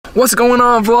What's going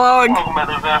on, vlog? Welcome back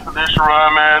to this expedition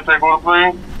ride, man. Take one,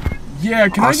 please. Yeah,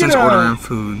 can Austin's I get ordering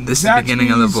food. This is the beginning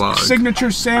of the vlog.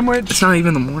 Signature sandwich. It's not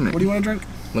even the morning. What do you want to drink?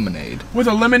 Lemonade. With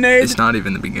a lemonade? It's not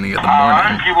even the beginning of the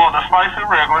morning. You want the spicy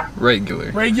regular?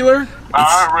 Regular?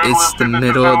 It's the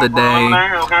middle of the day.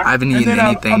 Okay. I haven't eaten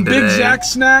anything today. A Big Zack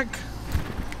snack.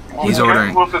 He's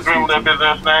ordering. What's the drink with that Big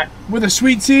Zack snack? With a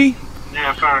sweet tea.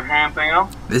 Yes, sir. Anything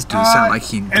else? This dude sounds like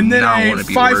he does and then not a want to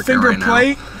be working right now. 5-finger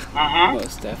plate.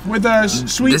 With a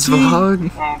sweet this tea. Vlog?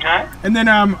 Okay. And then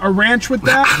a ranch with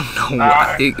that. I don't know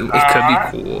why. It could be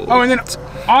cool. Oh, and then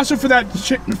also for that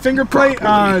finger plate,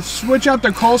 switch out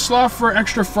the coleslaw for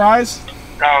extra fries.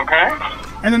 Okay.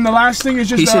 And then the last thing is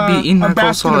just he should be eating that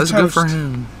coleslaw. That's good for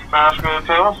him. Basket of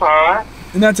toast, alright.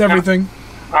 And that's everything.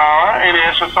 Alright, any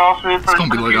extra sauce for it's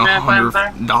gonna be like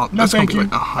 $100. That's gonna be like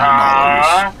 $100.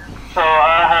 Alright. So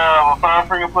I have a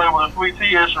 5-finger plate with a sweet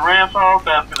tea, extra ranch sauce,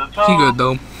 basket of toast. He good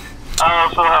though. I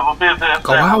also have a Big Zack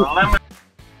snack with a lemon.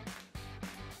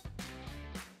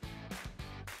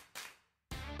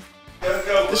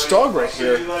 This dog right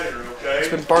here, it's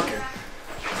been barking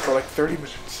for like 30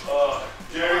 minutes. Oh,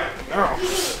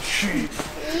 sheesh.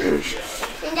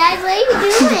 Dad, what are you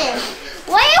doing?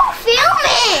 Why are you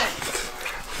filming?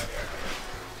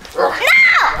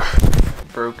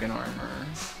 No! Broken armor.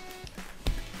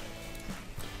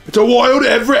 It's a wild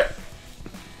Everett.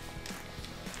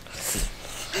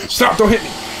 Stop, don't hit me.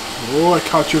 Oh, I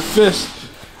caught your fist.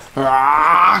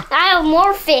 Ah. I have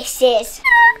more fishes.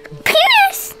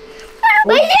 Penis!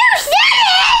 We never said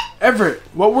it! Everett,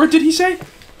 what word did he say?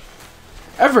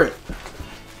 Everett.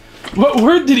 What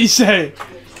word did he say?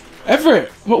 Everett,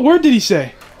 what word did he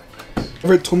say?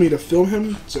 Everett told me to film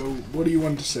him, so what do you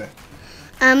want to say?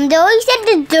 Though he said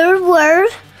the third word,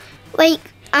 like,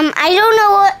 I don't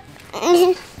know what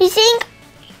you think.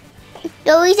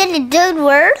 Though he said the third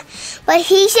word, but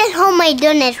he said, "Oh my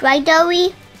goodness," right,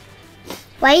 Dowie?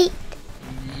 Right?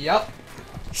 Yep.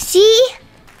 See?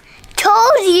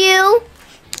 Told you.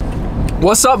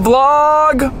 What's up,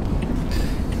 vlog?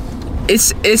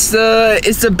 It's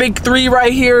the big three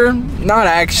right here. Not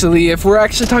actually. If we're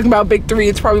actually talking about big three,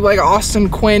 it's probably like Austin,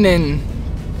 Quinn, and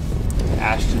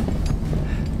Ashton.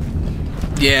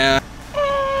 Yeah.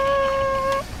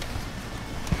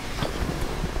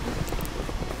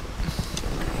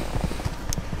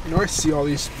 You know, I see all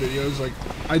these videos, like,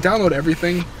 I download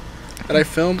everything that I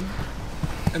film,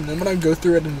 and then when I go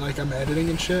through it and, like, I'm editing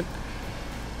and shit,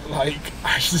 like,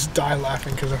 I just die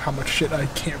laughing because of how much shit I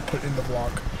can't put in the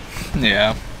vlog.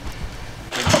 Yeah.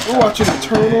 We're watching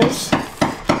Eternals,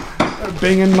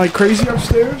 banging like crazy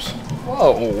upstairs.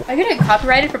 Whoa. Are you gonna get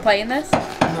copyrighted for playing this? No.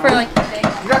 For, like, the thing?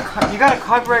 You got a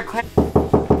copyright claim.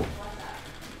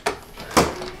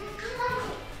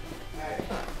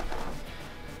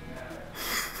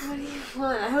 What do you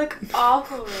want? I look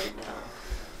awful right now.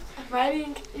 I'm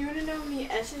writing. You want to know how many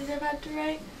essays I've had to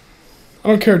write? I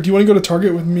don't care. Do you want to go to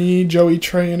Target with me, Joey,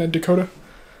 Trey, and Dakota?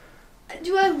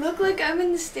 Do I look like I'm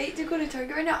in the state to go to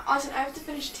Target right now? Austin, I have to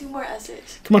finish 2 more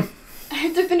essays. Come on. I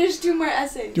have to finish 2 more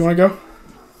essays. Do you want to go?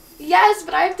 Yes,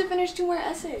 but I have to finish 2 more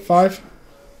essays. 5,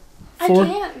 4, I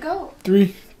can't go.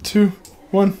 3, 2,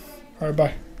 1. All right,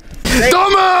 bye.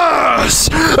 Dumbass!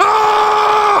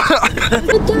 Ah!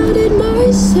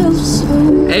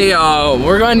 Hey,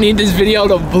 we're gonna need this video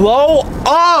to blow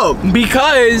up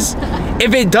because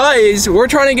if it does, we're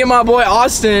trying to get my boy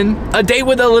Austin a date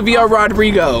with Olivia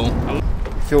Rodrigo.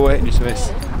 Feel wet in your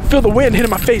face. Feel the wind hitting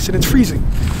my face and it's freezing.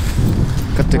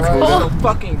 Cut the coat. Oh,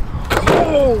 fucking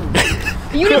cold.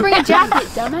 You didn't bring a jacket,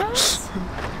 dumbass.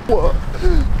 What?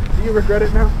 Do you regret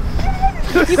it now?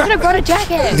 You could have brought a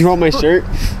jacket. Do you want my shirt?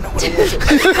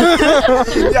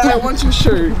 Yeah, I want your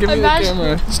shirt. Give me the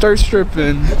camera. Start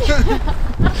stripping.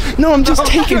 No, I'm just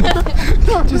taking.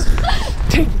 No, just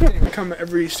taking. Become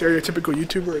every stereotypical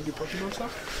YouTuber and do Pokemon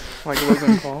stuff. Like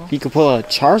Logan Paul. You could pull a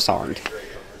Charizard.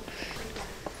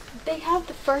 They have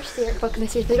the first book in the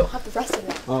series. They don't have the rest of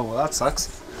it. Oh, well, that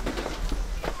sucks.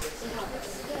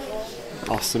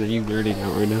 Austin, are you nerding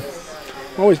out right now?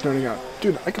 I'm always nerding out.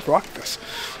 Dude, I could rock this.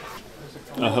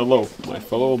 Hello, my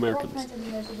fellow Americans.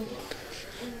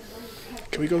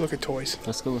 Can we go look at toys?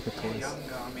 Let's go look at toys.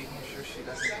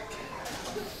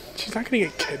 She's not gonna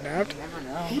get kidnapped.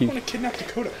 Who would want to kidnap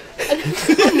Dakota?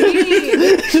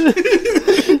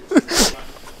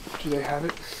 Do they have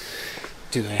it?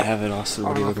 Do they have it, Austin?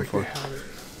 What are you looking for?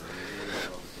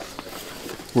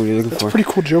 What are you looking for? That's a pretty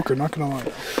cool Joker, not gonna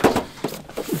lie.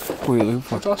 What are you looking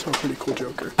for? That's also a pretty cool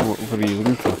Joker. What are you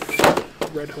looking for?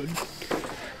 Red Hood.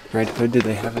 Red Hood, did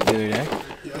they have it the other day?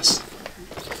 Yes.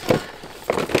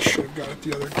 Should have got it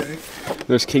the other day.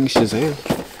 There's King Shazam.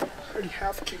 I already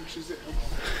have King Shazam.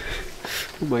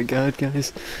 Oh my god,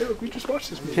 guys. Hey, look, we just watched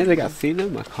this movie. Hey, they got Fina,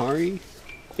 Makari,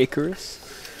 Icarus.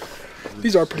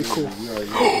 These are pretty cool.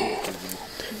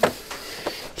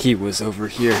 He was over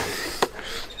here.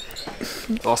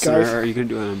 Austin, Guys. are you gonna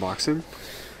do an unboxing?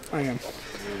 I am.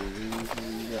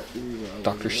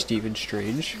 Dr. Stephen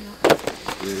Strange.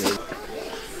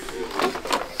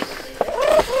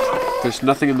 There's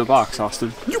nothing in the box,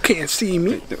 Austin. You can't see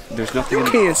me. There's nothing. You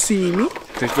can't see me.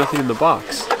 There's nothing in the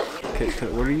box. Okay,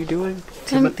 what are you doing?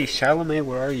 Timothy Chalamet,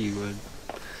 where are you?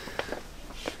 I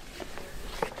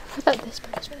thought this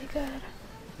book was really good.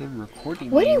 I'm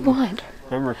recording What do you. you want?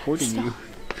 I'm recording you.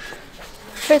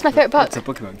 Here's my favorite book. It's a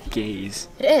book about gays.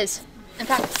 It is. In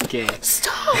fact, Gay.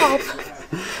 stop!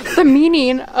 The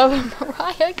meaning of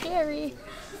Mariah Carey.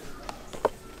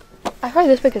 I heard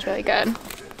this book is really good.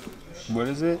 What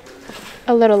is it?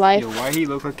 A Little Life. Yo, why he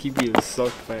look like he being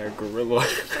sucked by a gorilla?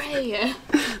 Ray.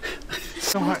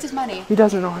 What's his money? He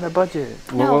doesn't know how to budget.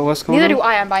 What's going Neither on? do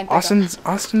I. I'm buying things.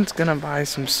 Austin's gonna buy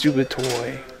some stupid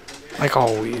toy, like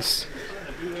always.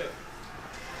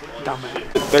 Dumbass.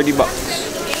 $30.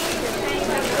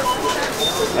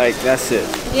 Like, that's it.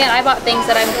 Yeah, I bought things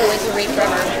that I'm going to read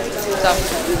forever. So.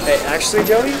 Hey, actually,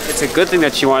 Joey, it's a good thing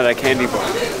that you wanted that candy bar.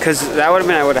 Because that would have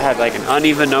meant I would have had like an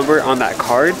uneven number on that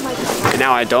card. And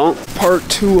now I don't. Part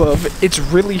 2 of It's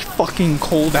Really Fucking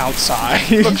Cold Outside.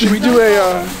 Look, should we do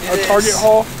a Target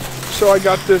haul? So I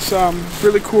got this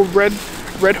really cool Red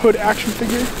Hood action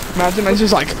figure. Imagine I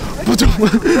just like.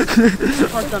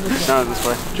 No, this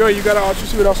way. Joey, you gotta also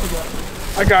see what else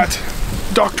I got. I got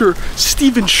Dr.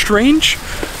 Stephen Strange.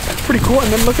 That's pretty cool.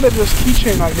 And then look at this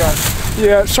keychain I got.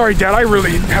 Yeah, sorry, Dad. I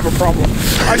really have a problem.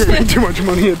 I spend too much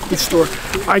money at the store.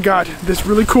 I got this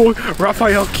really cool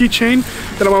Raphael keychain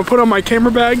that I'm gonna put on my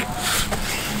camera bag.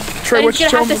 Trey, But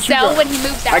he's gonna have to sell when he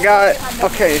moves out. I got,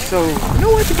 okay, so You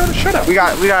know what? You better shut up. we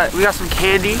got some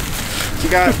candy. We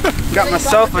got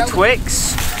myself a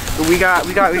Twix. And we got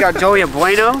Joey a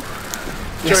Bueno.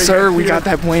 Yes, sir. We got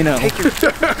that bueno. I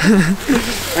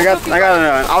got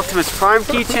an Optimus Prime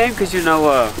keychain because you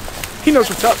know He knows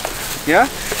what's up. yeah,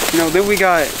 you know, then we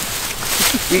got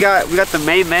the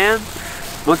main man,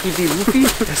 Monkey D. Luffy.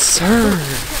 Yes, sir.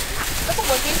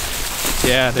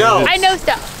 Yeah. No, I know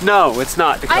stuff. no, it's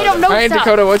not. Dakota. I don't know All right, stuff.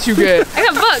 Dakota, what you get? I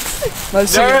got books.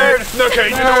 Let's see. Nerd. Okay,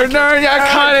 you know what? Nerd, yeah,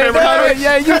 cut it.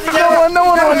 Yeah,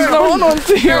 no one wants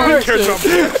to hear No one it. cares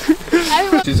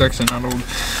about She's actually not old.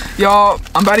 Y'all,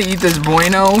 I'm about to eat this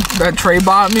bueno that Trey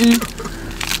bought me.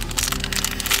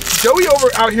 Joey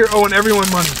out here owing everyone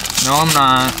money. No, I'm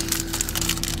not.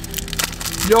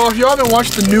 Y'all, if y'all haven't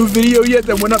watched the new video yet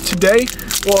that went up today,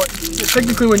 well,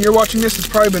 technically when you're watching this, it's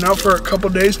probably been out for a couple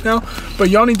days now. But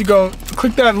y'all need to go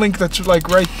click that link that's like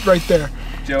right there,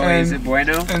 Joey, and- is it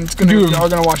Bueno? and it's gonna Dude. y'all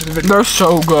gonna watch the video. They're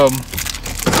so good.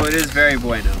 So it is very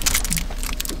Bueno.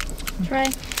 Trey.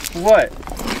 What?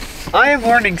 I am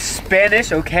learning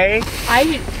Spanish, okay?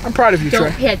 I'm proud of you, Don't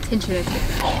Trey. pay attention to me.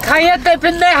 Cállate,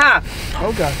 pendeja!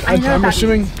 Oh God, I know I'm that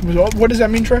assuming. What does that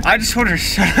mean, Trey? I just want her to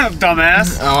shut up,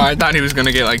 dumbass. Oh, I thought he was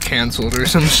gonna get like canceled or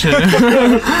some shit.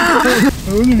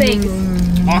 Thanks.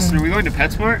 Austin, are we going to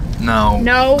PetSmart? No.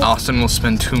 No. Austin will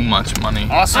spend too much money.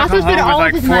 Austin Austin come spent home all with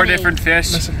of like his 4 money. different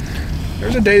fish. Listen,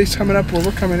 there's a day that's coming up where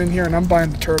we're coming in here and I'm buying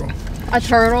the turtle. A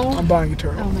turtle. I'm buying a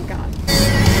turtle. Oh my god.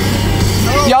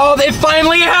 Y'all, it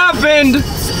finally happened.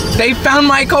 They found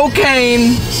my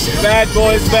cocaine. Bad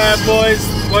boys,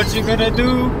 what you gonna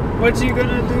do? What you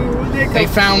gonna do when They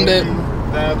found it.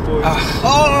 Bad boys.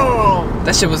 Oh!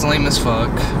 That shit was lame as fuck.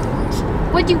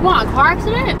 What'd you want? Car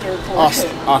accident?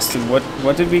 Austin,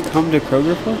 what did we come to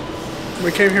Kroger for?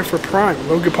 We came here for Prime,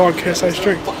 Logan Paul KSI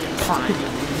Strength.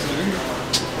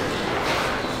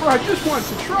 Well, I just wanted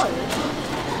to try it.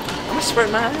 I'm gonna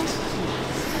spread my eyes.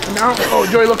 And now, oh,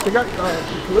 Joey, look, they got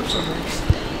Calypso drinks.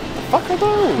 Fuck are These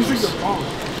those? things are bomb.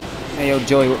 Hey, yo,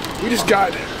 Joey, We just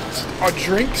got our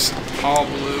drinks. All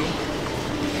blue.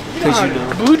 because you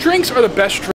know. Blue drinks are the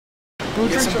best drinks. Blue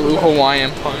Get drinks some are blue the best.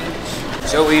 Hawaiian punch.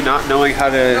 Joey not knowing how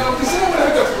to. No, because then I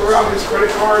would have to blur out his credit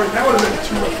card, and that would have been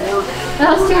too much work.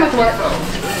 That was too much work.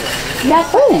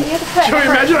 Yes. You have to put Joey,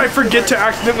 imagine I forget to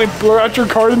accidentally blur out your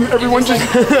card and everyone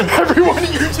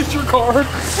uses your card.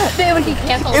 Then when he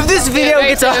cancels. If this video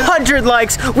gets 100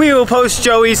 likes, we will post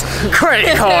Joey's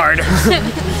credit card.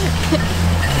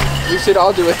 We should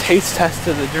all do a taste test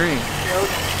of the drink.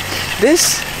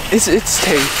 This is its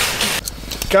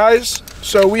taste. Guys,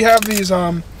 so we have these,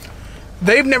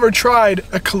 they've never tried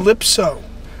a Calypso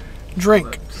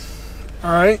drink.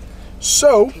 Alright?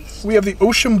 So, we have the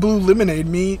Ocean Blue Lemonade,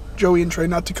 me, Joey, and Trey,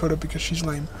 not Dakota because she's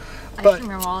lame. I But just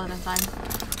remember all of them time.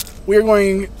 they're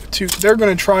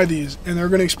going to try these, and they're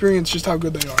going to experience just how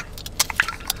good they are.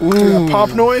 Ooh. Pop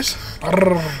noise.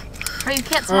 Oh, you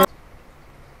can't smell.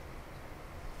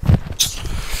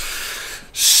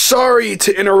 Sorry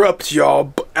to interrupt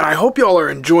y'all, and I hope y'all are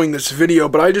enjoying this video,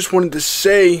 but I just wanted to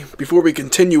say, before we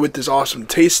continue with this awesome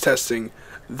taste testing,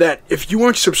 that if you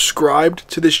aren't subscribed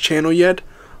to this channel yet,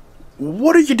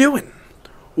 what are you doing?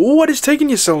 What is taking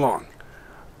you so long?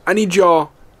 I need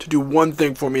y'all to do one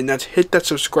thing for me, and that's hit that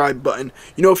subscribe button.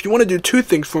 You know, if you want to do two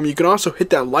things for me, you can also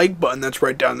hit that like button that's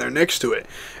right down there next to it.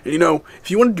 And you know,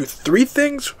 if you want to do three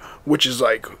things, which is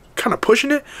like kind of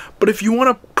pushing it, but if you want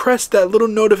to press that little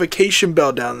notification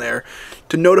bell down there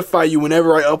to notify you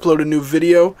whenever I upload a new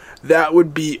video, that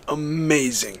would be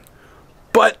amazing.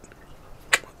 But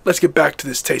let's get back to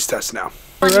this taste test now.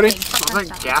 You ready? It smells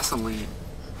like gasoline.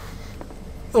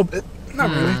 A little bit. Not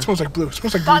really. It smells like blue. It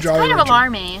smells like blue That's Jolly kind of Rancher.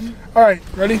 alarming. Alright,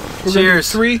 ready? We're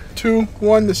Cheers. Gonna do 3, 2,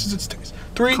 1. This is its taste.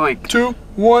 3, Clink. 2,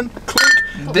 1,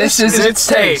 clink. This is its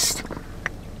taste.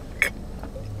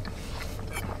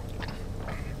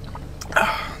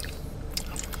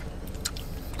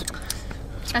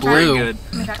 Blue. Good.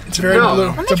 It's very No. blue.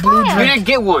 Let It's me a blue try it. You drink. didn't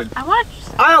get one. I want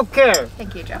to. I don't care.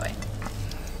 Thank you, Joey.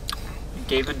 You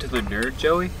gave it to the nerd,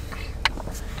 Joey.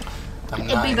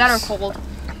 It'd be better cold.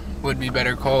 Would be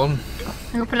better cold. I'm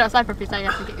gonna put it outside for a few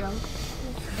seconds to get you out.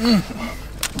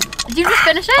 Did you just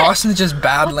finish it? Austin just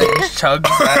badly chugged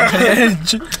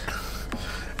that.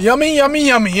 Yummy, yummy,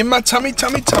 yummy. In my tummy,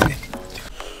 tummy, tummy.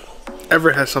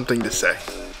 Everett has something to say.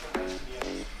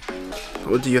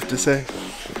 What do you have to say?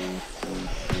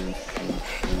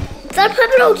 So put a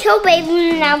little chill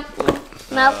baby in my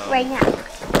mouth right now.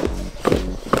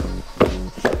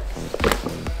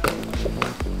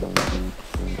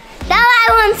 That's all I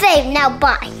want to say. Now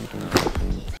bye.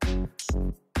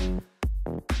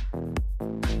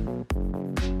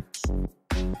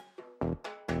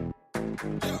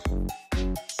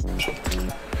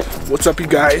 What's up, you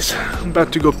guys? I'm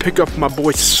about to go pick up my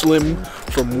boy Slim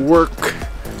from work.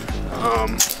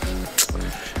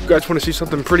 You guys want to see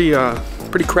something pretty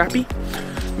crappy?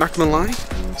 Not gonna lie.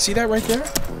 See that right there?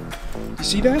 You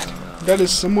see that? That is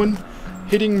someone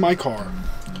hitting my car.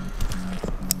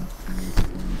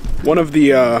 One of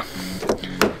the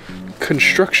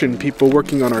construction people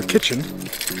working on our kitchen,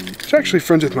 who's actually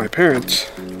friends with my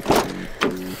parents,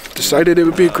 decided it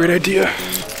would be a great idea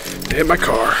to hit my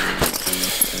car.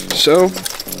 So,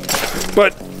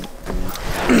 but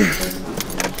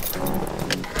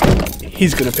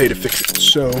he's gonna pay to fix it,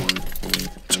 so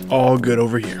it's all good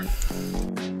over here.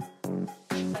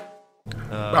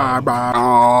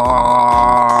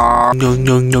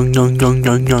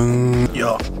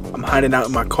 Yo, I'm hiding out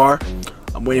in my car.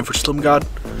 I'm waiting for Slim God.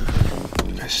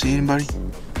 You guys see anybody?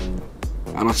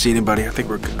 I don't see anybody. I think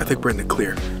we're in the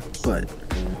clear. But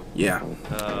yeah,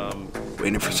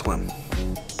 waiting for Slim.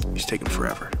 He's taking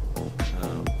forever.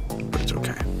 But it's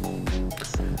okay.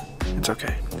 It's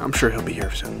okay. I'm sure he'll be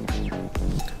here soon.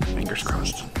 Fingers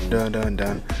crossed. Dun dun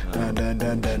dun dun dun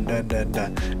dun dun dun dun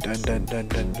dun dun dun dun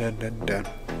dun dun dun dun.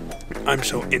 I'm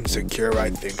so insecure, I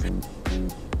think.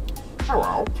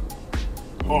 Hello.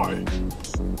 Hi.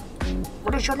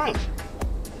 What is your name?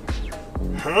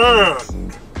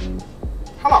 Hand.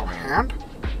 Hello, Hand.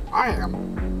 I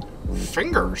am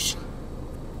Fingers.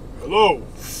 Hello,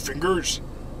 Fingers.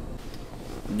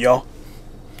 Yo,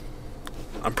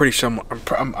 I'm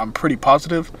pretty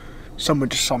positive someone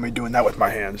just saw me doing that with my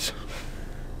hands,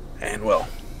 and well,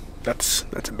 that's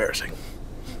embarrassing.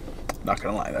 Not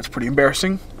gonna lie, that's pretty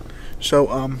embarrassing. So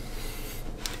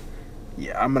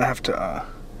yeah, I'm gonna have to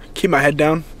keep my head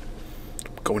down.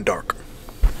 Going dark.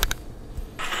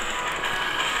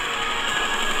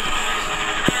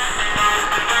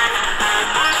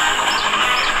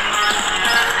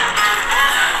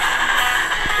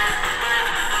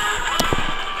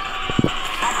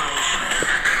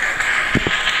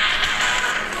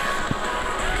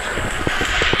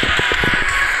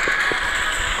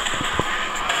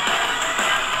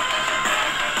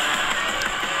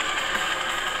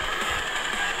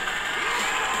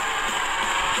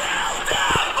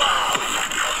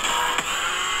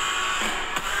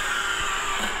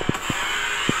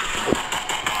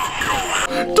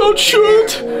 Don't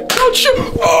shoot! Don't shoot!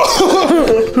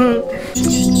 Oh.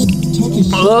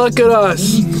 Look at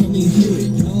us!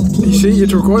 You see,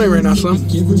 it's recording right now, Slim.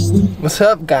 What's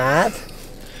up, God?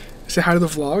 Say hi to the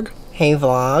vlog. Hey,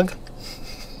 vlog.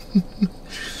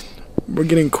 We're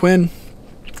getting Quinn.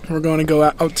 We're going to go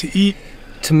out to eat.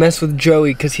 To mess with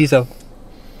Joey, because he's a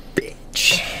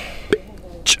bitch.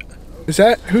 Is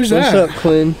that? Who's that? What's up,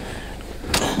 Quinn?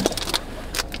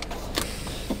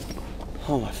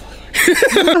 Oh my fucking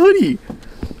Hoodie.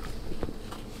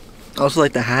 I also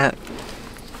like the hat.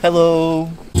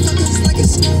 Hello.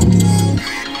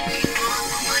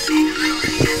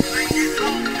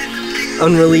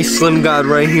 Unreleased Slim God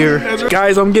right here.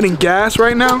 Guys, I'm getting gas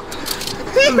right now.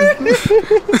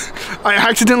 I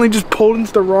accidentally just pulled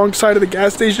into the wrong side of the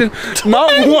gas station.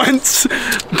 Not once,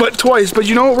 but twice. But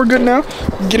you know what? We're good now.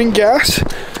 I'm getting gas.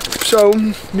 So,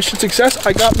 mission success.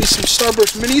 I got me some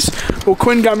Starburst Minis. Well,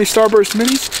 Quinn got me Starburst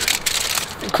Minis.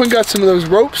 And Quinn got some of those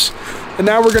ropes. And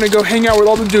now we're going to go hang out with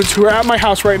all the dudes who are at my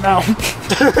house right now.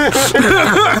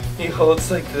 He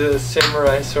holds like the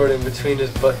samurai sword in between his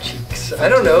butt cheeks. I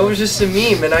don't know, it was just a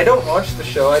meme, and I don't watch the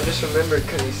show. I just remembered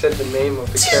because he said the name of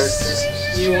the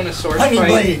character. You want a sword Honey fight?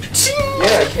 blade.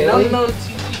 Yeah, can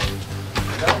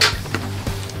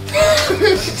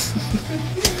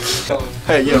No.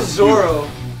 Hey, yo. Zoro.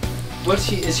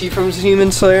 Is he from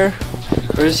Demon Slayer?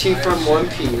 Or is he from One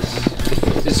Piece?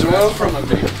 Is Zoro from a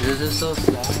big? This is so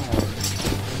sad.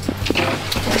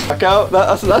 Back out?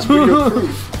 That's pretty good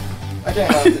proof. I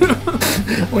can't have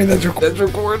it. Wait, that's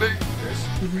recording.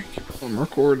 I'm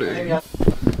recording.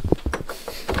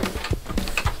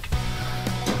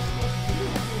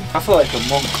 I feel like a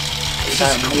monk.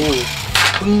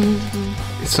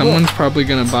 Someone's probably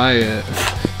gonna buy it.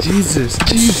 Jesus.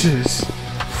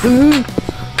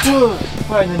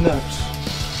 By the nuts.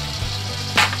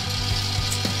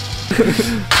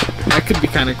 That could be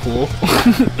kind of cool.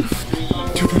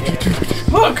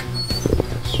 Look!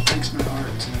 Breaks my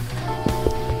heart.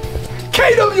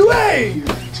 KWA!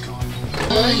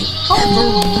 Ever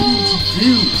wanted to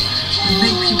do to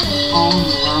make people fall in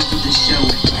love with the show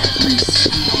every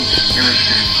single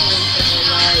character.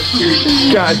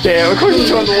 God damn, of course you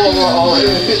joined the World War all of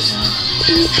it.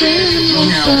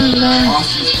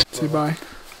 Say bye.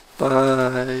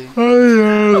 Bye.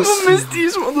 Oh, yes. I missed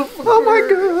these motherfuckers. Oh my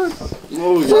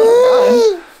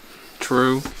god.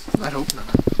 True. I hope not.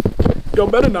 Y'all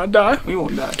better not die. We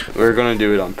won't die. We're gonna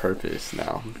do it on purpose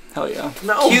now. Hell yeah.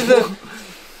 No.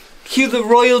 Cue the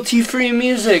royalty-free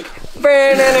music.